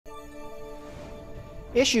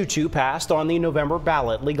Issue 2 passed on the November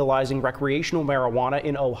ballot, legalizing recreational marijuana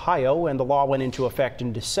in Ohio, and the law went into effect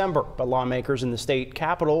in December. But lawmakers in the state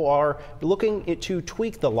capital are looking to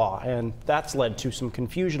tweak the law, and that's led to some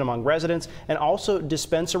confusion among residents and also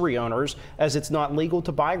dispensary owners, as it's not legal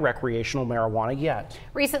to buy recreational marijuana yet.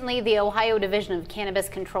 Recently, the Ohio Division of Cannabis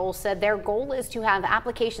Control said their goal is to have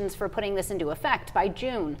applications for putting this into effect by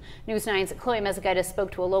June. News 9's Chloe Mezagaitis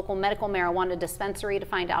spoke to a local medical marijuana dispensary to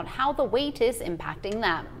find out how the wait is impacting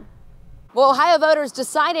them. Well, Ohio voters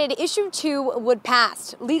decided Issue 2 would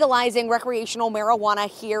pass, legalizing recreational marijuana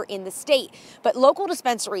here in the state. But local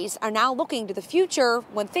dispensaries are now looking to the future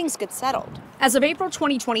when things get settled. As of April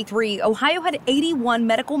 2023, Ohio had 81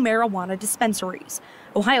 medical marijuana dispensaries.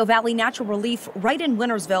 Ohio Valley Natural Relief right in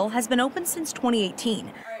Wintersville has been open since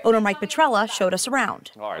 2018. Owner Mike Petrella showed us around.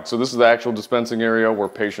 All right, so this is the actual dispensing area where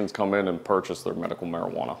patients come in and purchase their medical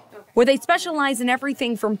marijuana, where they specialize in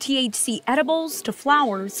everything from THC edibles to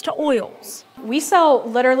flowers to oils. We sell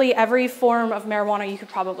literally every form of marijuana you could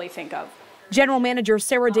probably think of. General Manager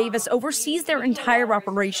Sarah Davis oversees their entire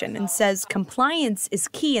operation and says compliance is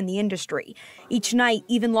key in the industry. Each night,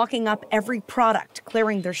 even locking up every product,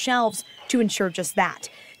 clearing their shelves to ensure just that.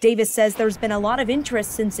 Davis says there's been a lot of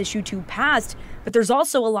interest since Issue 2 passed, but there's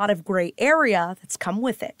also a lot of gray area that's come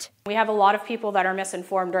with it. We have a lot of people that are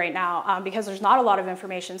misinformed right now because there's not a lot of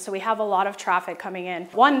information, so we have a lot of traffic coming in.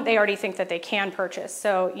 One, they already think that they can purchase,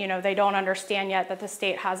 so they don't understand yet that the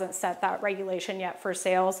state hasn't set that regulation yet for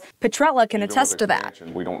sales. Petrella can attest to that.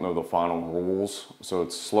 We don't know the final rules, so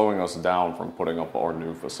it's slowing us down from putting up our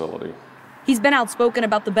new facility. He's been outspoken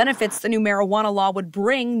about the benefits the new marijuana law would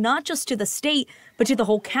bring, not just to the state, but to the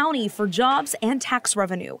whole county for jobs and tax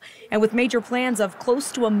revenue. And with major plans of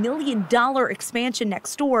close to $1 million expansion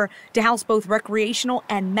next door to house both recreational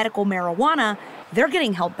and medical marijuana, they're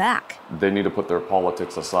getting held back. They need to put their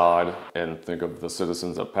politics aside and think of the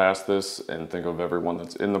citizens that passed this and think of everyone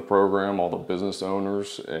that's in the program, all the business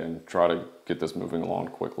owners, and try to get this moving along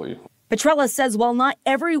quickly. Petrella says while not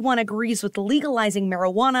everyone agrees with legalizing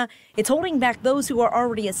marijuana, it's holding back those who are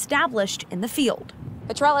already established in the field.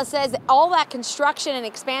 Petrella says all that construction and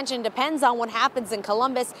expansion depends on what happens in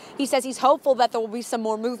Columbus. He says he's hopeful that there will be some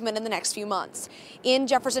more movement in the next few months. In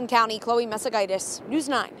Jefferson County, Chloe Mezagaitis, News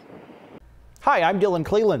 9. Hi, I'm Dylan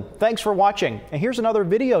Cleland. Thanks for watching. And here's another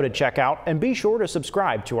video to check out, and be sure to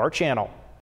subscribe to our channel.